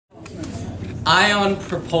Ion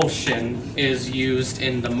propulsion is used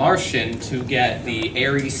in the Martian to get the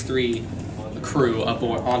Ares 3 crew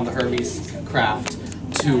aboard on the Hermes craft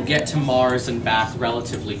to get to Mars and back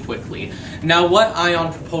relatively quickly. Now, what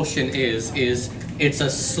ion propulsion is it's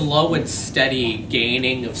a slow and steady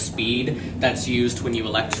gaining of speed that's used when you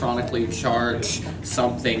electronically charge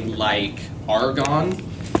something like argon.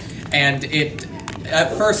 And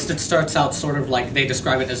at first it starts out sort of like, they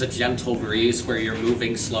describe it as a gentle breeze where you're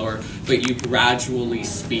moving slower, but you gradually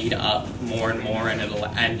speed up more and more,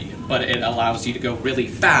 but it allows you to go really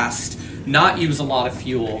fast, not use a lot of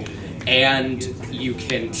fuel, and you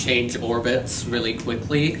can change orbits really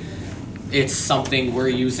quickly. It's something we're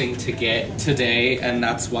using to get today, and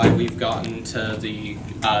that's why we've gotten to the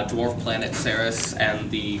dwarf planet Ceres and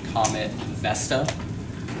the comet Vesta.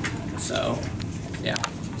 So, yeah.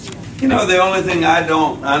 You know, the only thing I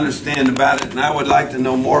don't understand about it, and I would like to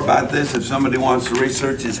know more about this if somebody wants to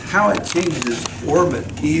research, is how it changes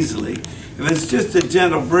orbit easily. If it's just a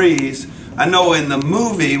gentle breeze, I know in the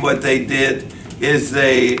movie what they did is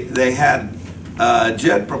they had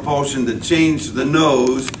jet propulsion that changed the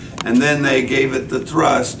nose, and then they gave it the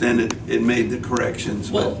thrust, and it made the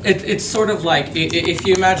corrections. Well, it's sort of like, if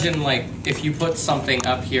you imagine, like, if you put something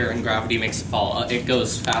up here and gravity makes it fall, it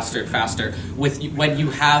goes faster and faster. When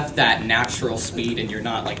you have that natural speed and you're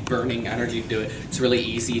not, like, burning energy to do it, it's really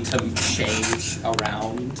easy to change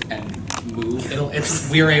around and move.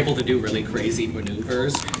 We're able to do really crazy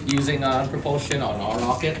maneuvers using propulsion on our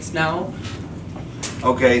rockets now.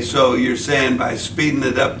 Okay, so you're saying by speeding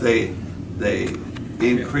it up, they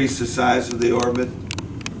increase the size of the orbit?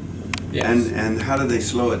 Yes. And how do they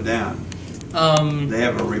slow it down? They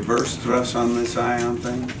have a reverse thrust on this ion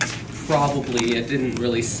thing? Probably. It didn't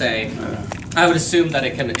really say. I would assume that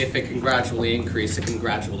if it can gradually increase, it can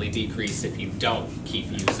gradually decrease if you don't keep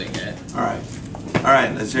using it. All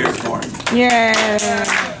right, let's hear it for him. Yeah.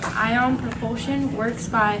 Ion propulsion works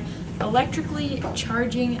by electrically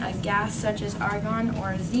charging a gas such as argon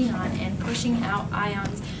or xenon and pushing out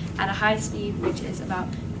ions at a high speed, which is about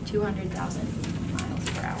 200,000 miles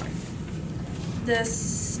per hour. The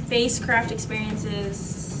spacecraft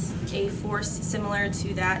experiences a force similar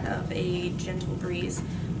to that of a gentle breeze,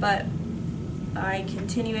 but by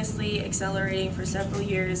continuously accelerating for several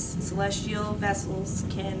years, celestial vessels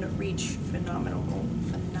can reach phenomenal,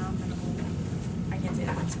 I can't say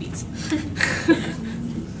that word, speeds.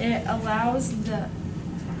 It allows the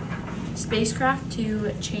spacecraft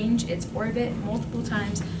to change its orbit multiple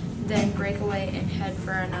times, then break away and head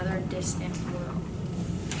for another distant world.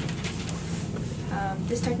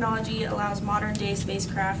 This technology allows modern-day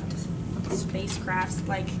spacecrafts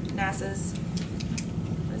like NASA's,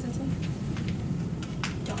 what does that say?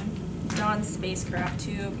 Dawn spacecraft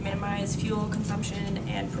to minimize fuel consumption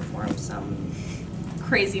and perform some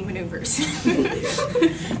crazy maneuvers. That's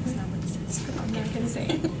not what it says. I'm not gonna say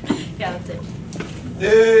it. Yeah, that's it.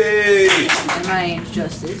 Hey! And my name's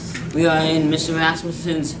Justice. We are in Mr.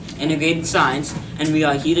 Rasmussen's Integrated Science, and we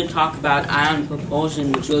are here to talk about ion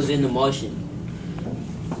propulsion, which goes in the Martian.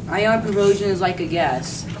 Ion propulsion is like a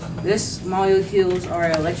gas. These molecules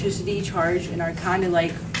are electricity charged and are kind of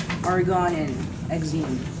like argon and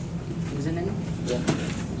xenon. Yeah.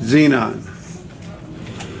 Xenon.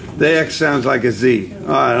 The X sounds like a Z.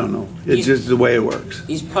 Oh, I don't know. It's just the way it works.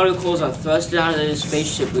 These particles are thrust out of the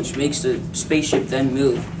spaceship, which makes the spaceship then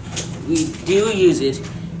move. We do use it.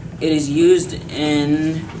 It is used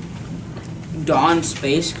in Dawn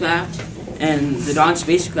spacecraft, and the Dawn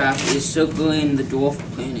spacecraft is circling the dwarf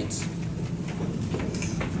planets.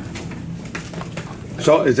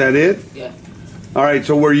 So is that it? Yeah. All right.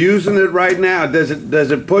 So we're using it right now. Does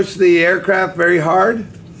it push the aircraft very hard?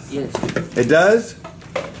 Yes. It does.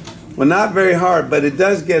 Well, not very hard, but it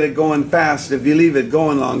does get it going fast if you leave it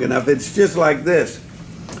going long enough. It's just like this.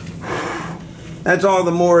 That's all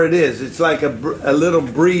the more it is. It's like a little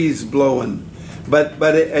breeze blowing. But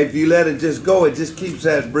if you let it just go, it just keeps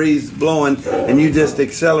that breeze blowing, and you just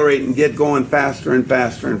accelerate and get going faster and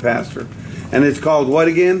faster and faster. And it's called what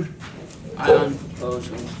again? Ion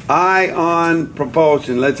propulsion. Ion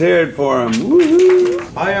propulsion. Let's hear it for him.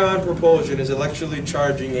 Woohoo! Ion propulsion is electrically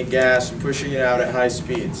charging a gas and pushing it out at high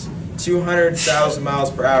speeds, 200,000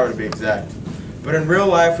 miles per hour to be exact. But in real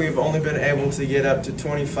life, we've only been able to get up to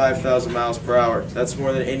 25,000 miles per hour. That's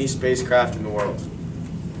more than any spacecraft in the world.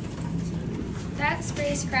 That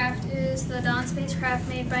spacecraft is the Dawn spacecraft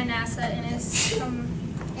made by NASA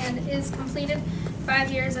and is completed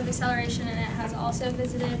 5 years of acceleration, and it has also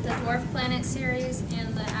visited the dwarf planet Ceres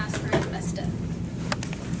and the asteroid Vesta.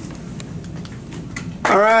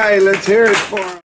 All right, let's hear it for him.